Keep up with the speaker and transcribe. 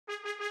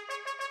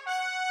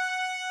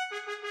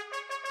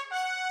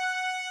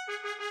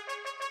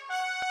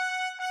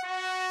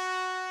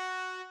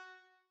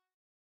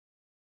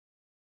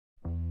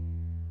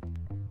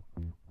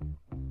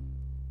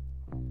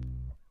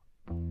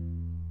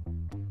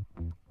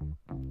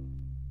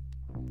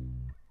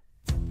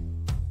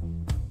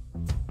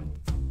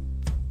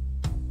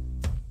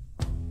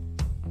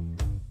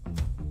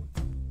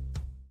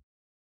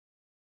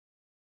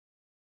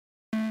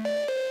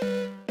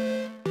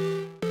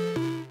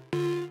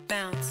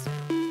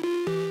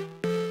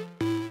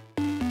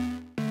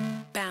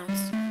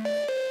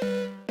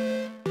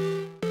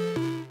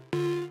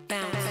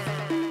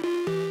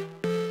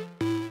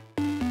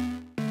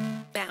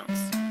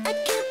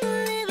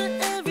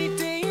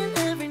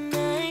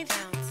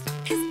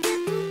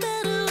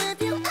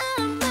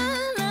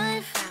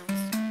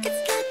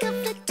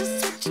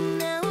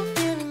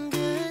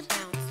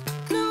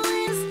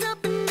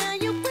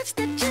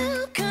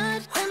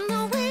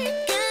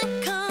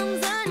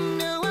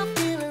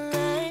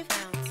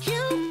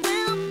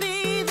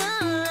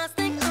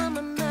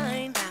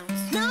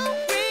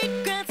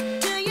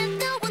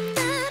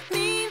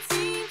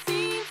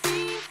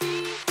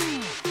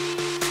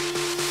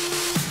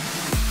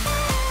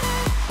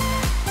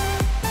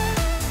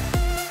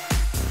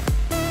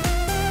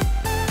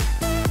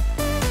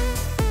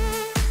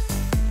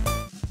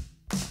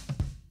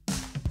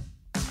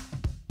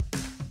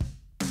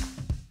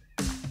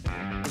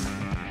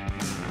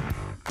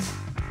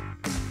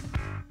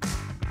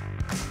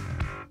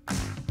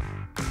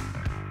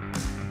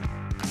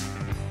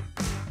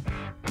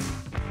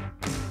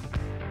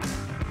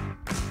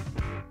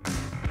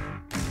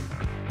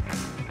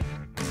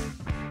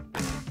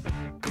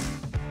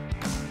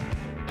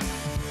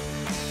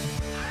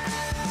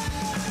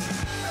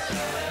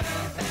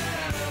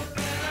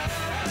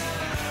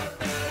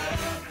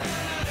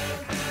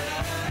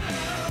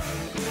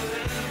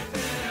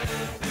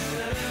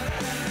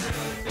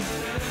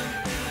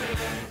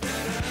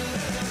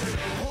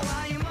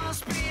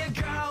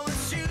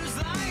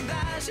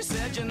she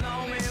said you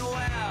know me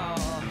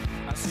well.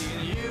 I've seen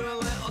you,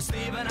 little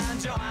Stephen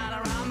and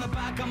Joanna around the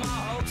back of my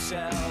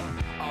hotel.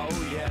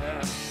 Oh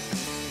yeah.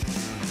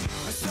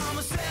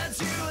 Someone said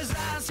you was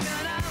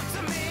asking out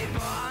to me,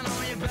 but I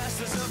know you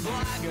best as a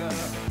blagger.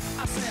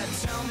 I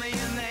said, tell me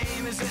your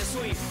name, is it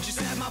sweet? She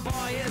said, my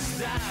boy is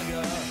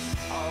Dagger.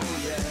 Oh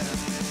yeah.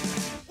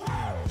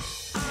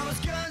 I was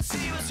good,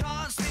 she was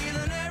hot,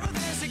 stealing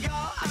everything she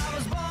got. I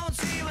was bold,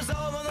 she was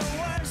over the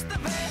worst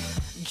of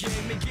it.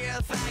 Give me gear,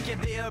 thank you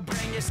dear.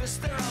 Bring your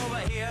sister over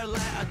here,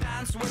 let her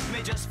dance with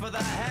me just for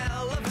the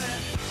hell of it.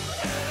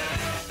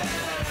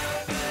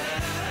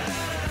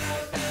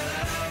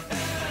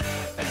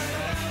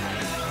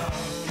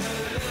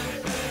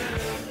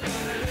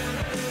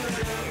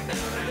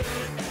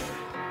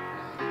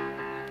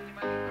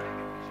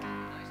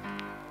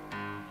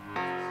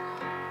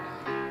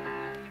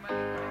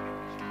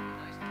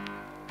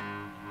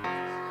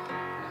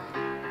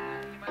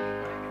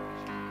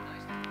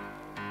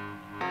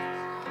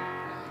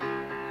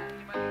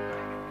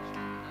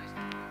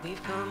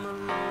 We've come a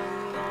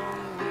long,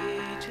 long way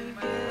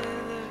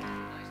together,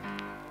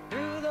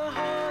 through the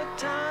hard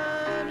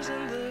times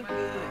and the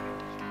good.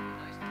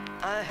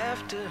 I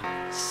have to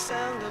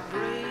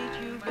celebrate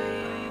you,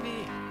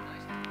 baby.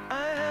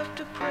 I have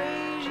to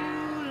praise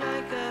you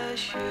like I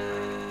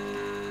should.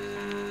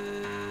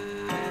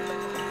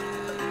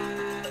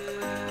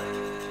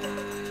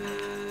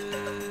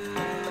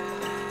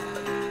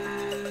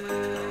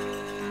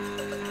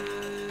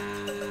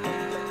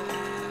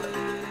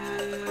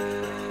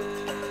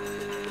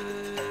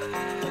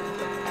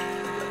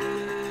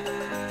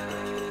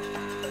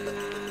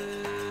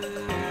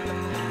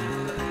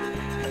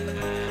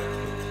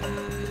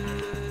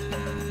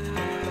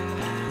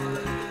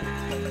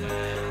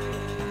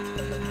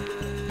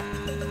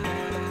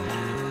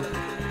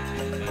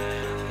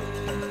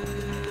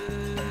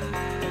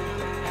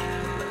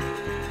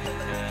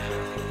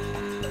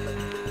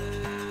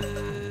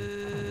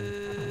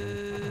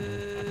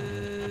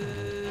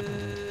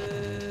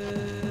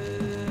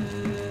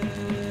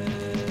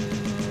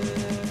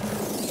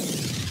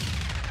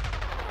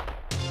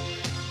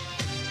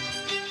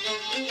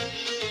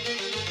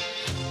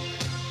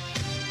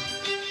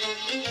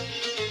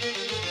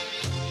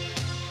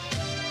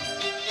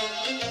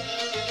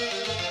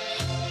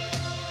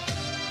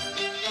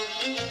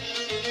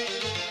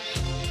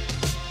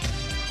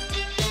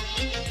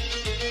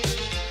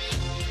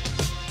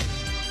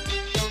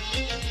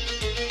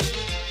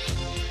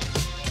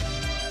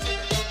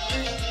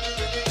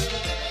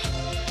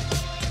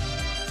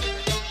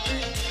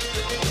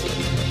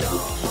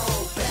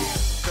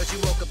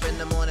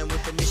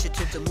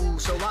 To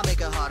move, so I make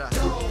it harder.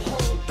 Don't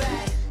hold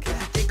back. If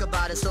you think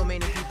about it, so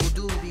many people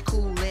do be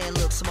cool and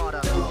look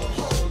smarter. Don't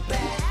hold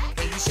back.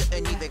 And you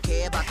shouldn't even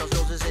care about those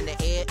noses in the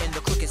air and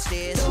the crooked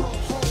stairs. Don't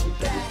hold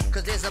back.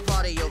 Cause there's a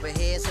party over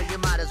here, so you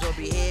might as well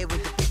be here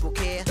with the people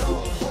care.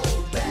 Don't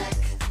hold back.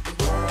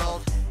 The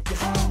world, you're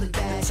holding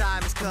back. The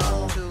time has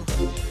come to.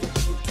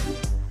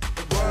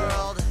 The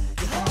world,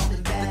 you're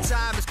holding back. The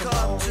time has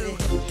come to.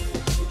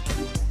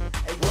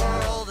 A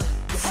world,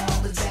 you're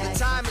holding back. The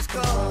time has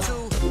come to.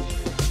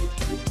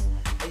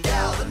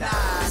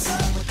 Galvanize.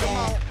 Come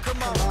on,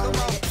 come on,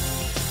 come on.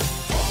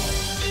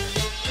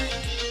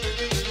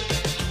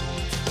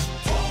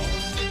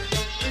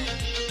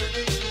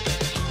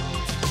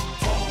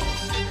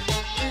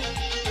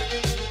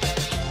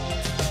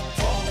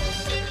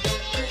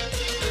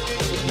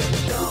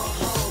 Don't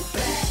hold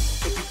back.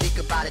 If you think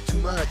about it too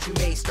much, you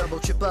may stumble,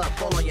 trip up,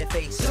 fall on your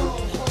face. Don't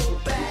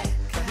hold back.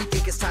 We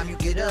think it's time you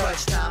get up.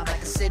 Crunch time, back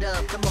and sit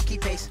up. Come on,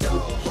 keep pace. Don't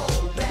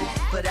hold back.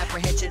 Put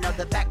apprehension on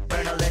the back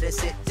burner, let it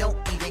sit. Don't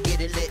even get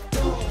it lit.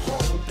 Don't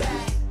hold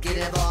back. Get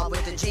involved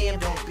with the jam,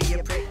 don't be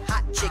a prick.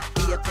 Hot chick,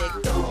 be a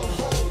pig. Don't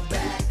hold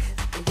back.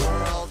 The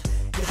world,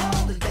 you're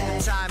holding back.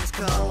 The time has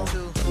come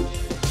to.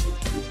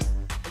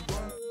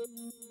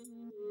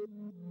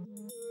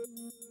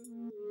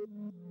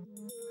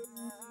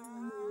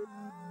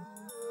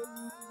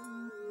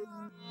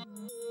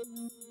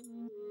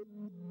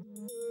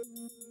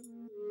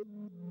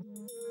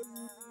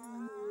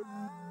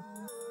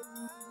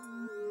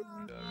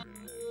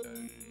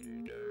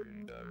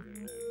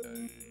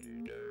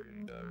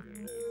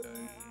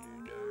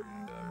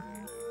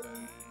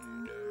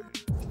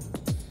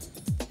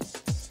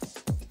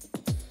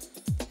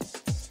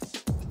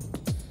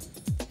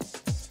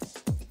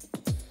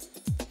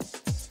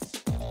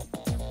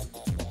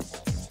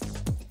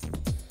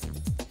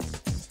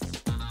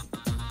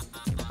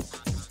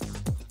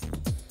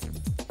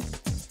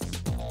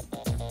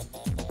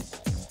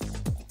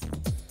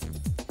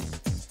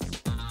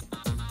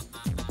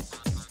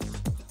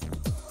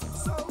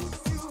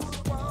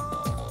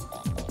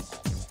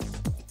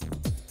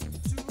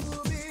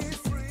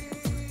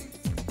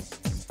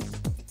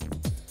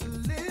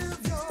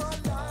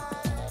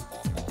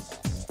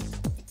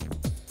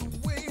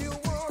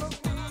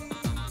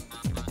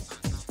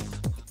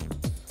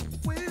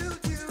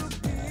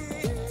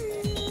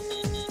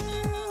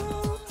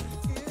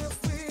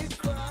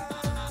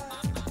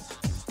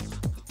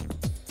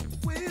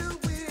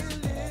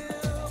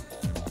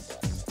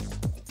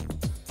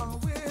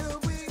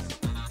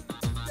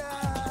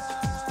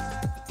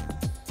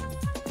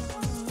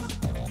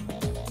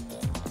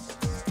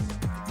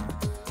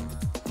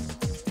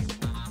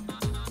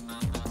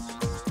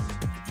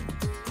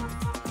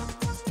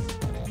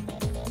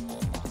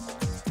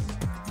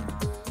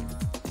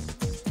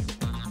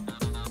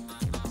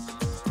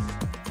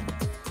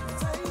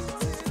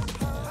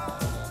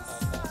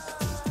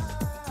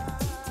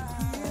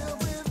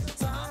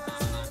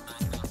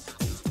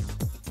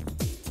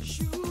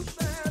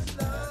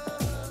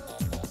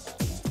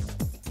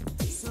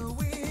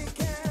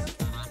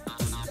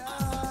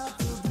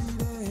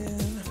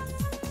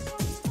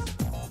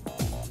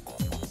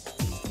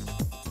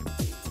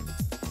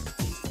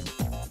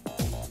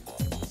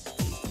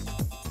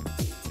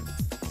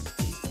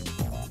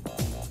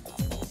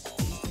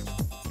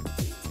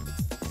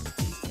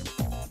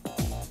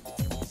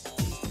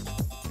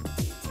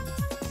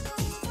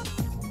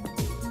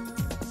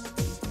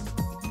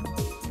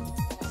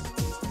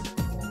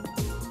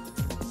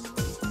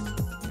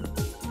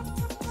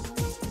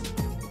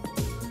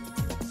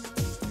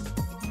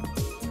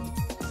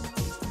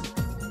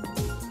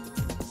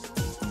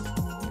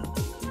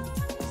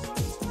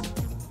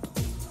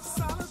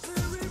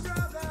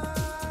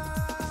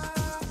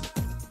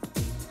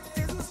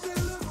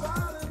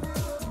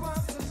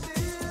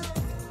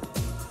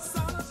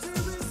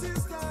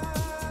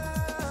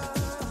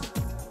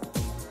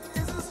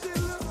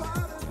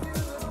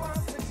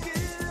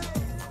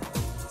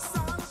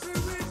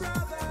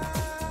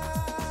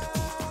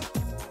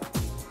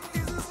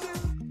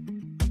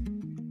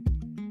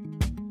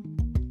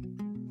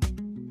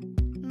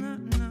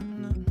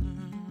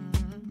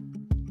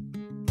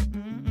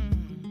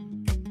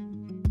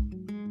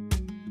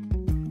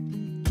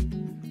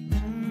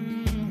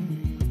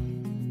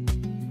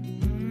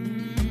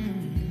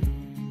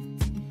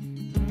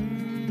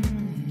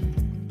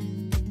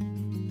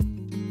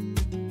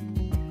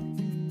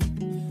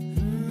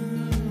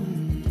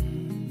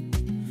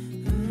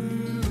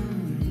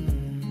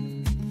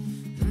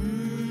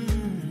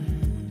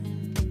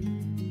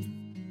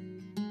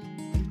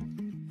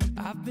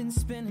 been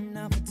spinning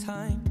out for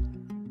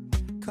time,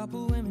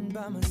 couple women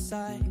by my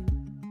side.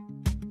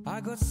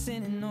 I got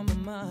sinning on my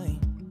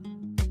mind,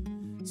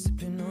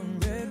 sipping on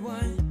red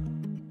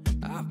wine.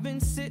 I've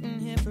been sitting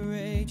here for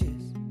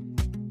ages,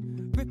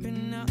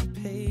 ripping out the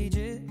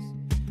pages.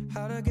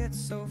 How'd I get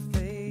so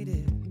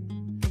faded?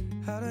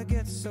 How'd I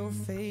get so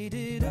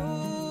faded?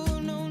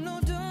 Oh, no, no,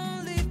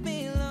 don't leave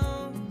me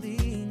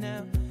lonely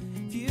now.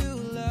 If you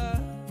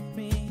love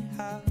me,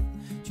 how'd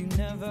you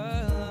never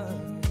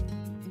love?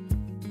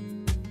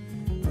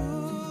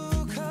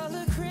 Ooh,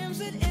 color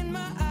crimson in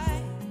my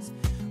eyes,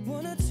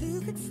 one or two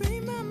could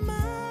free my mind.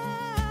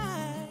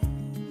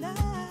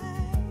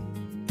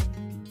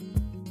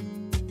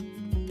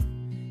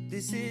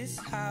 This is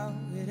how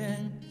it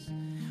ends.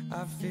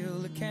 I feel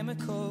the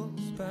chemicals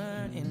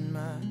burn in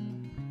my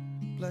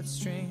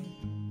bloodstream,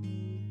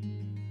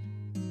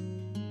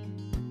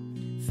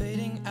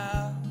 fading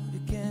out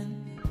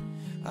again.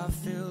 I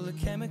feel the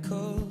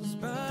chemicals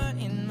burn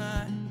in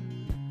my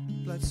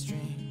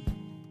bloodstream.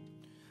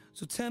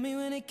 So tell me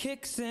when it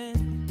kicks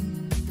in.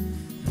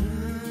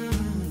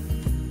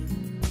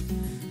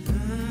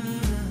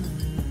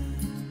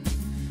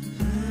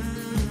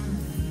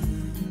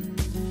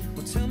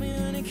 Well, tell me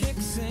when it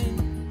kicks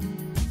in.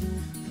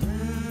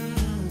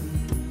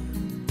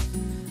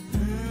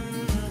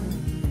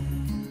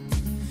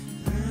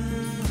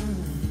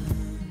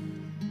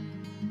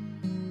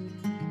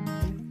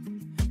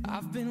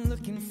 I've been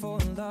looking for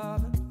a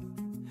lover,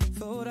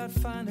 thought I'd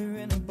find her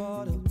in a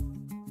bottle.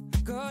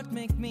 God,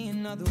 make me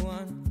another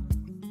one,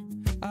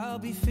 I'll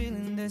be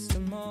feeling this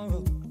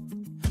tomorrow.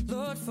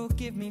 Lord,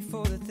 forgive me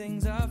for the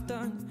things I've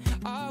done.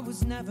 I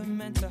was never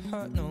meant to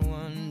hurt no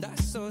one. I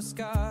saw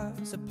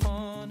scars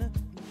upon a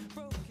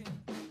broken.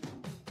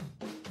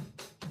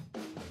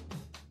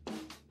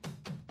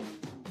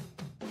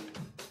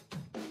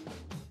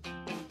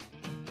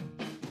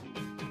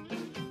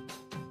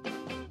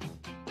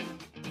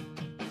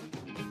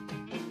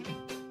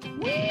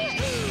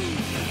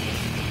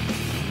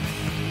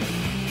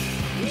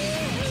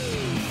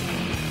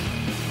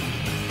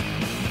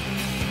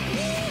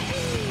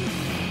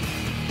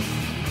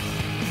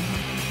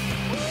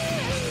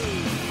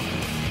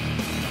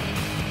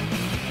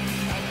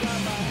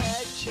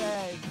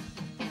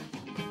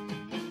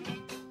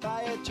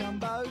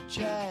 Jumbo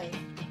jet.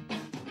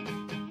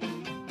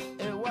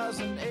 It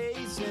wasn't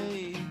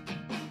easy,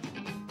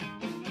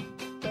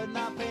 but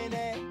nothing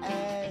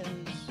is.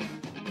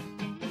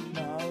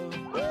 No.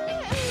 When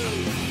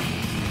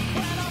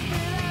I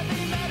feel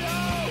heavy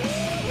metal,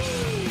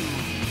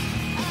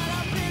 and I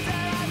feel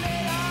that I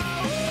need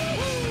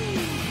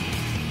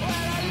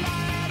when I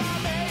lie and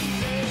I'm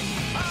easy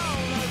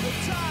all of the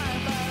time,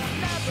 but I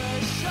never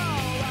show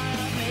I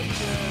need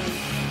you.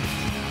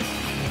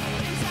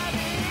 It's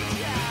heavy.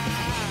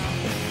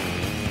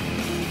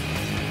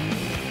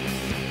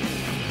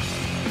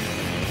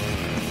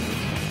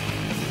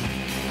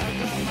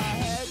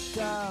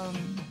 Down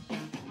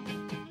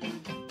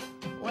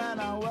when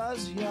I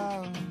was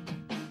young,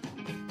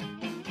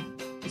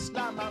 it's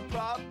not my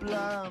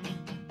problem,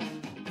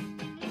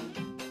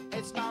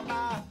 it's not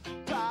my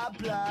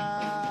problem.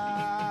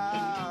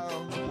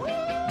 When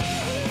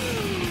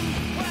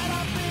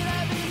I feel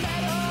heavy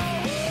metal,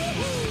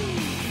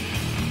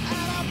 and I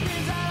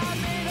feel that I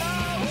need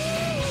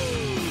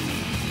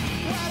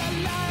when I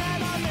lie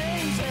and I'm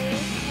easy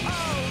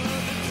all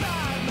of the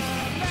time, but I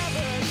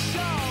never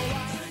show.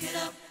 Gonna get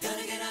up,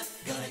 gonna get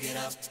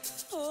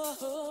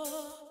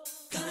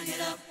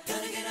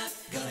up,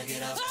 gonna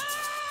get up.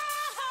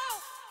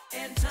 Oh,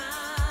 and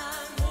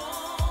time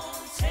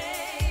won't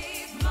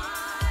take my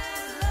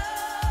love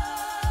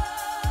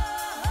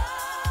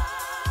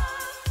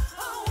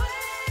away.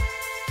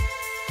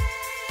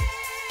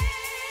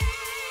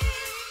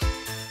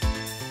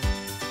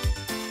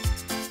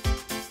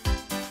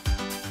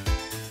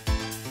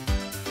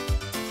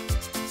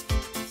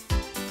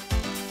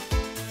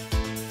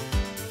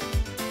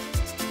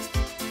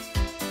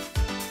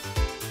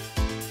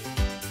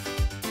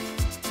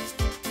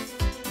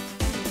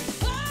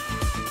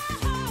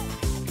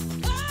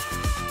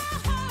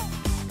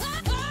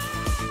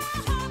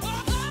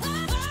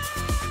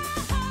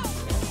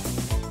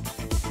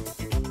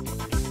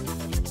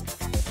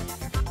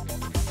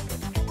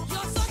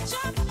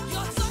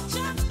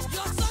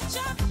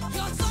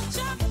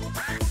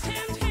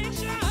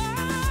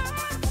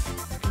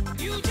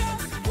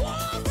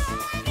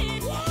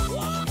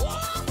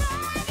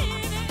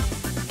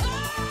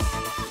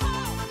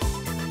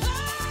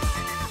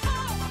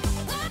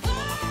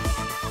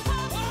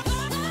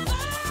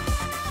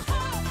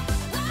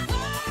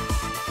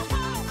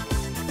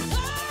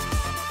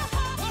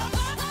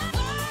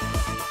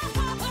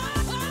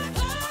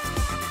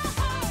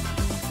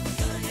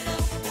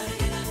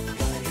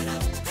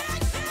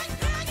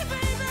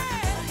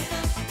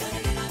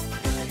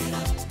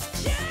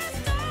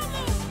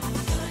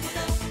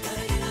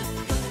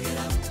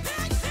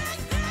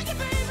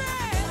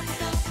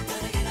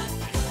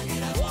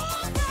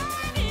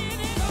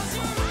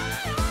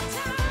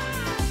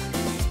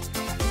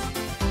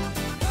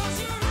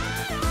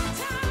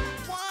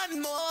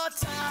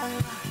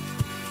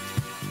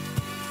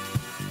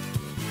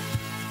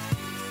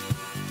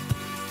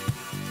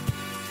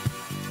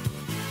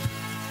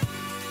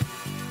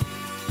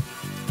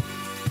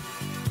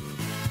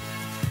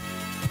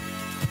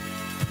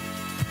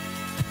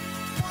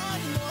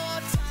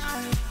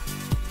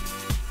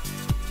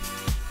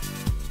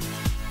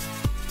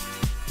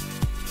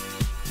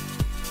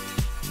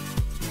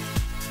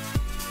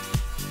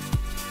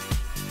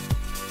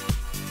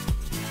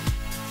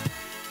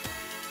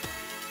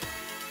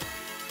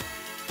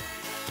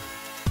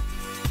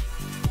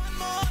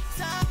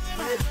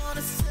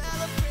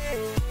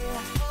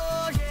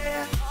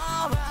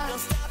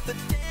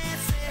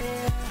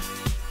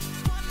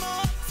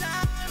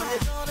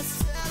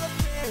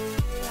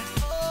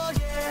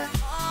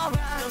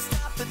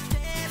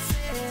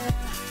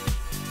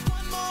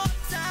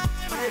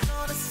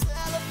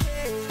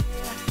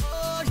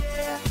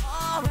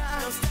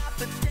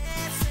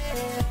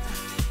 yeah.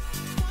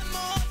 One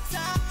more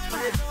time,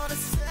 we're gonna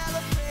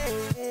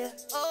celebrate.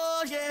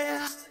 Oh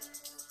yeah.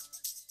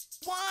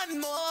 One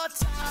more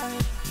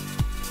time.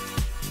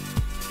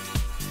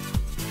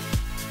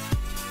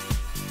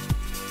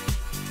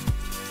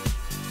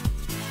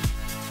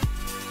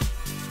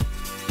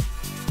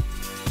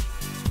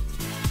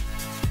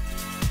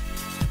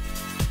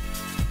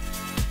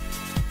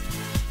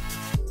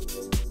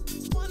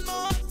 One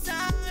more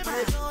time,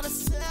 we're gonna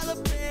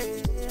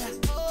celebrate.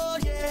 Oh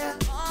yeah,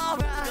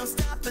 alright. Don't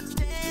stop the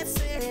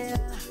dancing.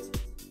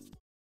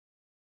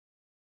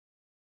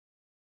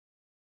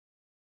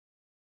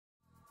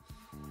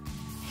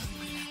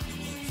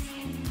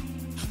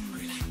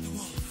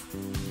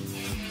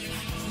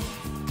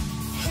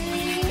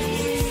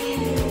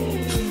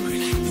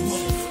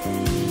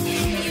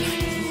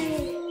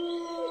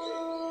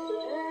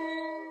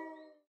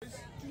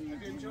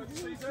 Have you enjoyed the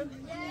season?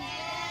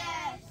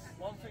 Yes!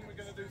 One thing we're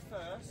going to do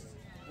first,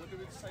 what do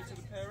we say to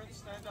the parents?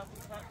 Stand up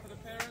and clap for the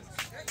parents.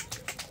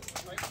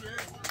 Thank you.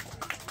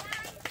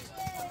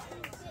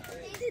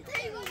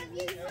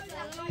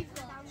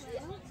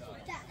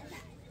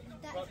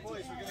 Right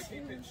boys, we're going to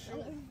keep it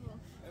short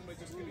and we'll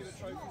just give you the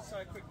trophy,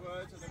 say a quick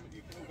word and then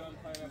you can all go and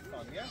play and have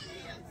fun, yeah?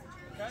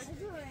 Okay?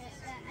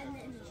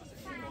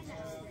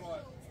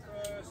 Right,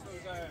 first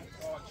we'll go.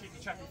 Alright, cheeky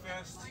chappy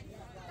first.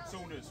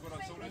 Saunders, well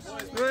done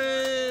Saunders.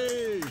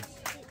 Whee!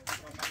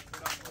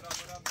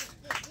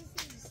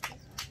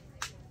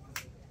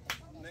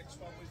 Next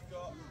one we've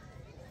got,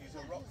 he's a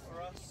rock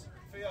for us,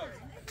 Theo.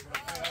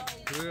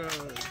 Theo.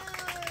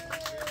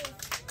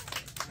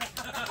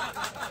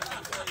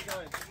 Where are you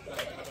going?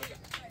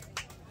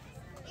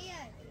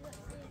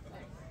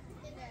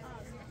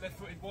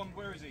 Left-footed one,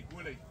 where is he?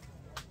 Willie.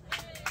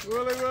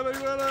 Willie, Willie,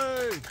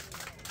 Willie!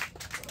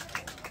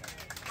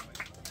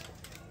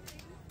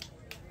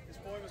 This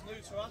boy was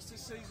new to us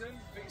this season.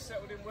 I think he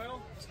settled in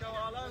well. Let's go,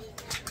 Arlo.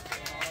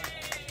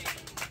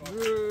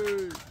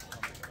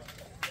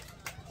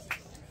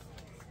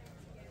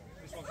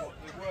 This one's got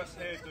the worst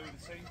hairdo of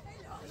the team.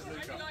 It's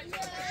Luca.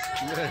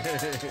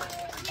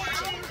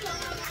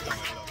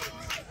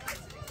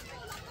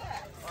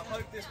 I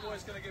hope this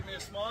boy's going to give me a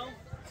smile.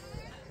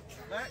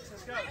 Max,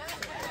 let's go.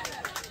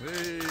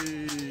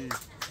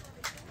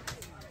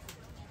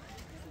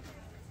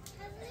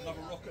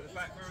 Another rock at the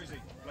back, where is he?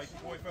 Blakey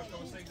boy, first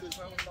time I've seen as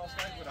well, last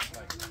game with that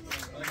play.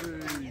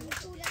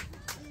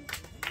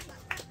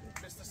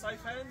 Mr.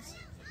 Safe Hands,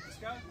 let's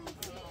go.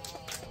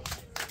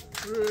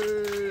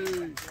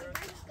 And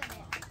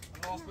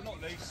last but not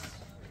least,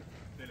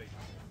 Billy.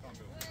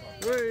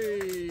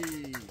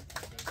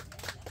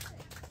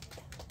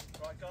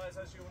 Right guys,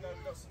 as you all know,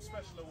 we've got some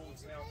special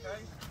awards now,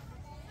 okay?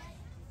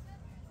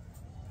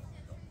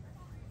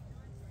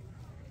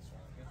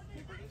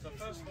 So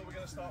first of all, we're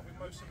going to start with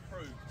most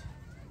improved.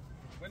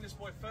 When this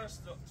boy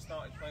first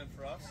started playing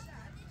for us,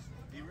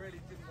 he really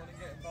didn't want to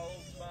get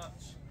involved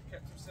much,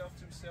 kept himself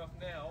to himself.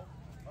 Now,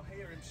 I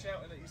hear him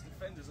shouting at his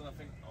defenders and I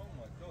think, oh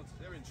my God,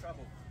 they're in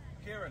trouble.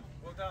 Kieran,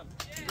 well done.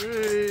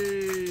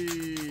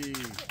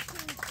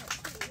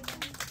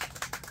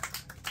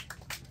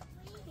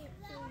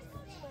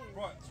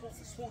 Right,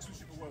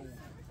 sportsmanship award.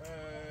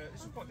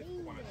 This is quite a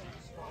difficult one actually.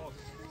 It's quite hard to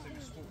see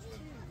as a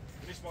sportsman.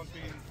 But this one's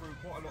been through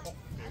quite a lot off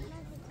the field.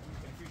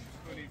 He was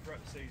bullied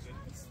throughout the season.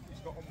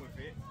 He's got on with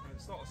it. And at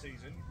the start of the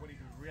season, when he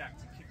would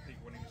react and kick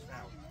people when he was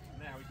fouled.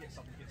 Now he gets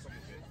up and gets on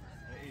with it.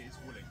 And it is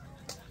Willie.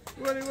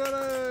 Willie,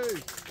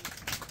 Willie!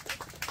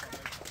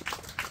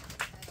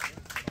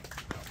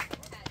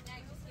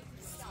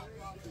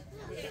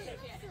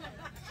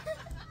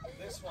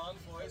 This one,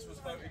 boys, was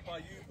voted by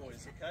you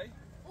boys, okay?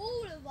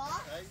 All of us?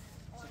 Okay,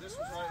 so this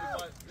was voted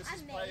by, this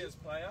is player's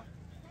player.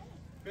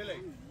 Billy.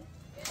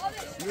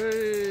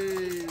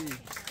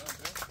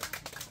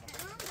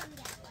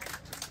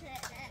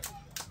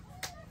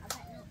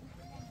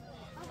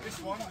 This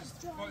one was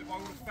voted by all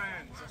the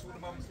fans. That's all the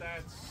mums,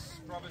 dads,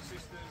 brothers,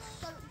 sisters.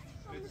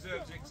 It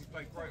deserves it because he's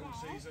played great all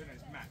season. And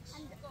it's Max.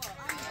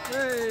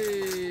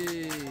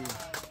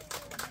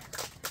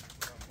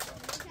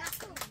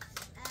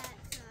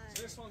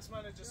 So this one's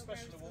manager's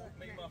special award.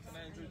 Me, Muff and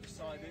Andrew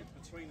decided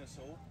between us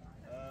all.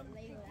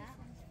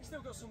 He's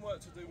still got some work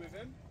to do with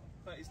him,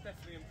 but he's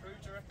definitely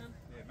improved, do you reckon?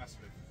 Yeah,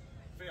 massively.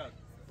 Theo.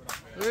 Well done,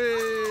 Theo.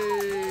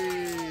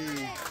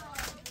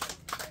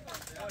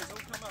 Guys, all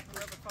come up and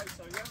have a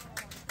photo, yeah?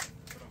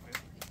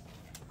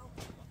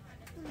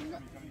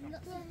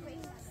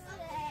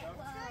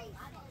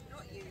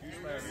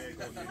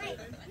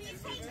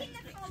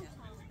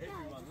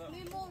 Everyone, look.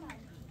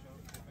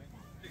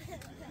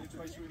 Which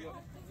way should we look?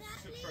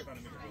 Straight down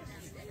the middle.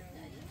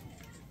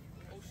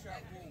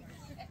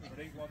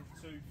 Ready? 1,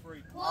 2,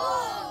 3.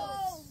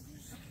 Whoa!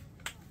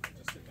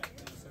 Just sit back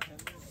for a second.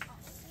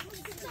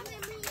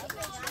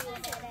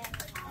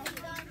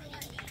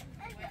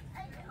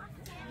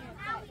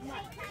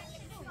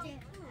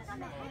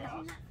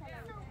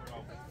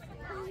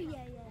 Oh, yeah,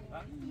 yeah.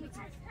 Huh?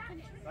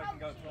 They can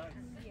go play.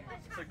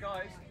 So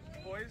guys,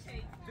 boys,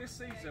 this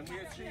season we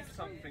achieved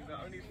something that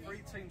only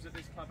 3 teams at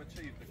this club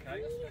achieved,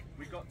 okay?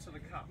 We got to the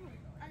cup.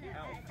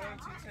 Out of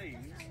 30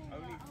 teams,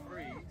 only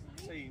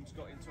 3 teams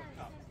got into a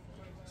cup.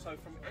 So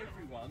from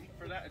everyone,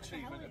 for that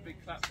achievement, a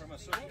big clap from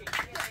us all.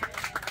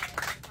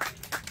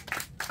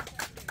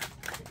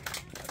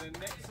 And then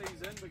next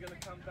season, we're going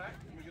to come back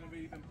and we're going to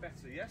be even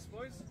better. Yes,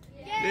 boys?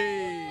 Yeah.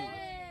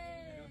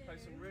 We're going to play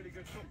some really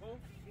good football,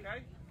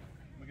 okay?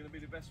 We're going to be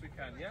the best we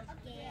can, yeah?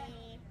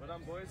 Okay. Well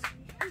done, boys.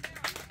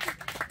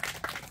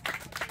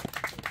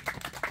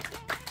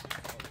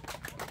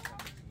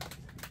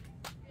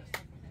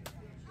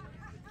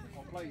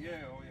 I'll play,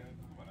 yeah, oh yeah.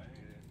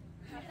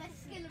 The best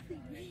skill of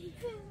people.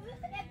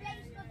 Their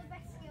blade's not the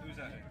best skill. Who's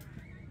that?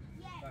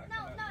 Yeah, no,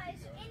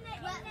 it's in the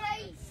where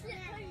he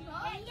slipped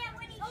over. Yeah,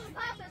 when he on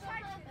purpose. No,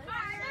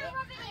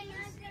 rub it in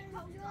and slip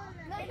over.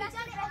 No, he done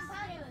it on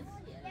purpose.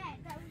 Yeah,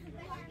 that was the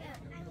best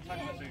skill.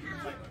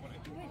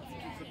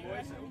 So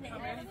boys, it will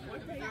come in.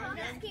 Flip it in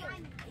again.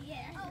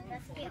 Yeah,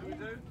 that's skill. What do we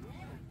do?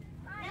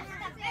 That's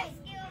the best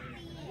skill of the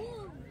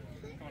year.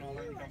 Come on, I'll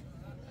let you come.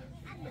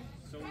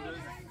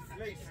 Saunders.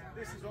 Lise,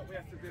 this is what we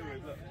have to deal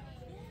with, look.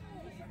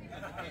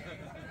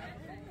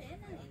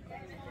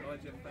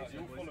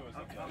 You'll follow us,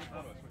 okay? You'll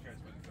follow us, which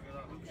goes with it.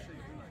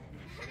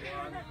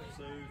 1,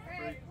 2,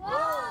 3.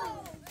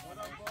 Whoa! Well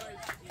done,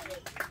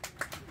 boys.